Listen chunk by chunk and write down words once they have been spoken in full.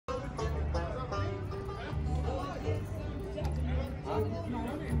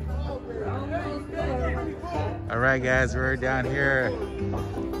All right, guys, we're down here,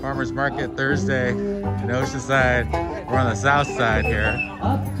 Farmers Market Thursday in Oceanside. We're on the south side here,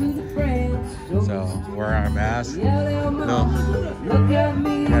 so we're our masks. That's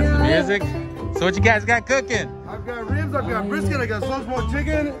the music. So what you guys got cooking? I've got ribs, I've got brisket, I got slow smoked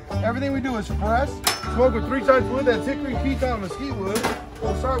chicken. Everything we do is fresh. Smoke with 3 times wood, that's hickory, pecan, mesquite wood.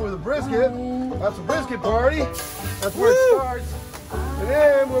 We'll start with a brisket. That's a brisket party. That's where it starts. And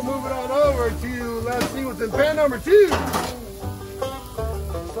then we're moving on over to, let's see what's in pan number 2.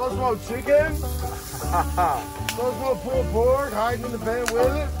 Slow smoked chicken. Slow smoked pulled pork, hiding in the pan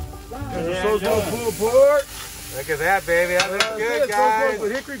with it. There's a slow smoked pulled pork. Look at that, baby. That looks good, guys.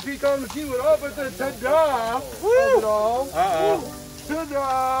 With hickory, pecan, mesquite wood. Oh, but the ta-da! Uh-oh.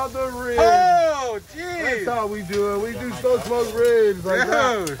 Ta-da! The ribs. Oh, geez. That's how we do it. We do slow smoked ribs like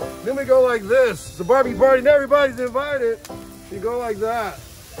that. Then we go like this. It's a barbecue party and everybody's invited. You go like that.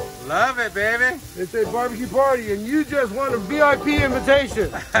 Love it, baby. It's a barbecue party and you just want a VIP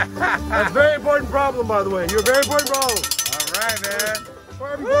invitation. That's a very important problem, by the way. You're a very important problem. All right, man.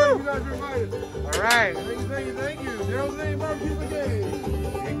 Barbecue party, you guys are invited. All right. Thank you. There's the barbecue brigade.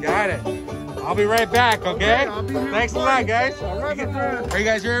 You got it. I'll be right back, okay? I'll be here. Thanks a lot, guys. All right, my friend. Are you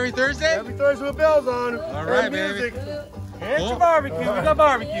guys here every Thursday? Every Thursday with bells on. All right, baby. Get your barbecue. We got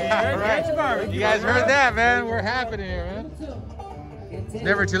barbecue. All right. Get your barbecue. You guys heard that, man. We're happening here, man. It's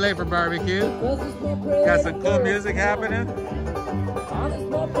never too late for barbecue. Got some cool music happening.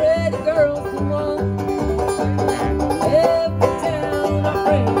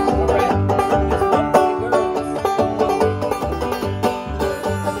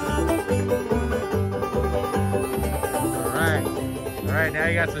 All right, now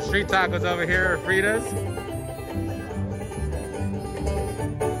you got some street tacos over here, or Fritas.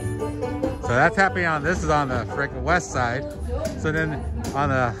 So that's happening on, this is on the freaking west side. So then on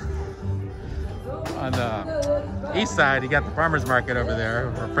the east side, you got the farmer's market over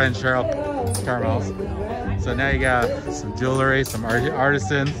there, our friend Cheryl Carmel's. So now you got some jewelry, some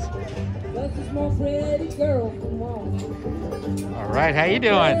artisans. All right, how you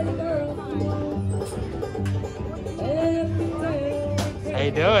doing? How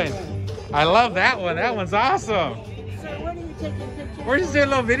you doing? I love that one. That one's awesome. So what are you taking pictures? We're just doing a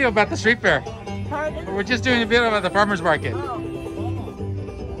little video about the street fair. Pardon? We're just doing a video about the farmer's market. Oh.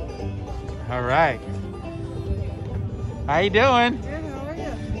 All right. How you doing? Good, how are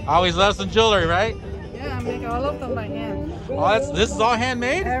you? Always love some jewelry, right? Yeah, I make all of them by hand. Oh, this is all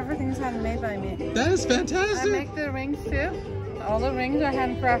handmade? Everything's handmade by me. That is I fantastic. make the rings too. All the rings are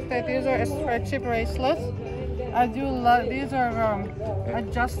handcrafted. These are stretchy bracelets. I do these are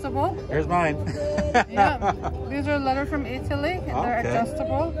adjustable. Here's mine. Yeah, these are leather from Italy. And they're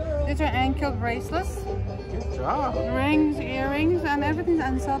adjustable. These are ankle bracelets. Good job. Rings, earrings, and everything's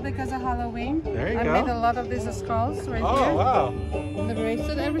unsold because of Halloween. There you I go. made a lot of these skulls right here. Oh, wow. The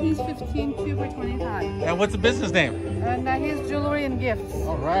bracelet, everything's 15, 2 for 25. And what's the business name? Nahid's Jewelry and Gifts.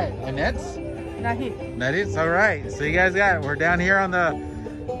 All right. Annette's? Nahid. Annette's. All right. So you guys got it. We're down here on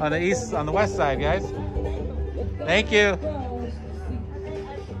the east, on the west side, guys. Thank you. All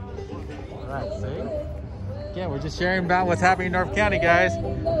right, see? Again, we're just sharing about what's happening in North County, guys.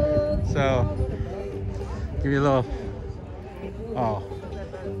 So, give you a little, oh.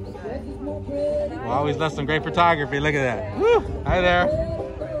 We always love some great photography. Look at that. Woo! Hi there.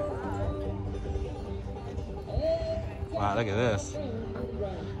 Wow, look at this.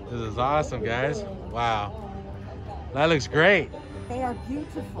 This is awesome, guys. Wow. That looks great. They are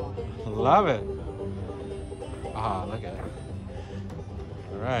beautiful. Love it. Ah, look at it.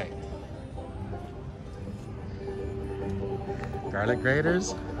 All right. Garlic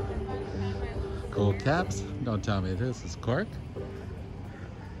graters. Cool caps. Don't tell me this is cork.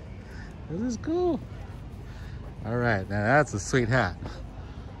 This is cool. All right, now that's a sweet hat.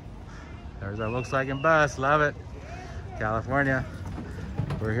 There's our Volkswagen bus. Love it. California.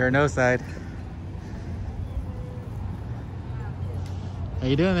 We're here in Oceanside. How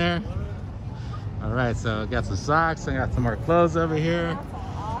you doing there? All right, so I got some socks. I got some more clothes over here.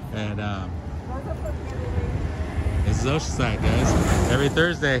 And this is Oceanside, guys. Every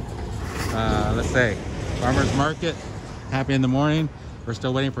Thursday, let's say, farmer's market, happy in the morning. We're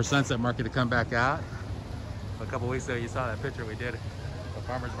still waiting for Sunset Market to come back out. A couple weeks ago, you saw that picture we did, the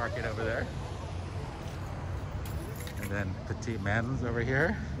farmer's market over there. And then Petite Man's over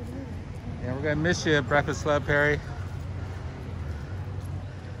here. And we're gonna miss you at Breakfast Club, Perry.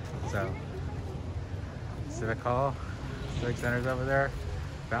 So, Civic Hall, Civic Center's over there.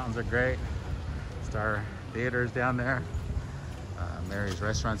 Fountains are great. Star Theater's down there. Mary's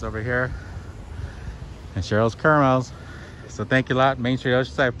Restaurant's over here. And Cheryl's Carmel's. So thank you a lot, Main Street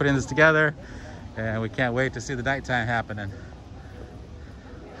Oceanside, for putting this together. And we can't wait to see the nighttime happening.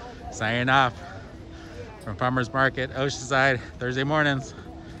 Signing off from Farmers Market, Oceanside, Thursday mornings.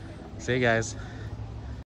 See you guys.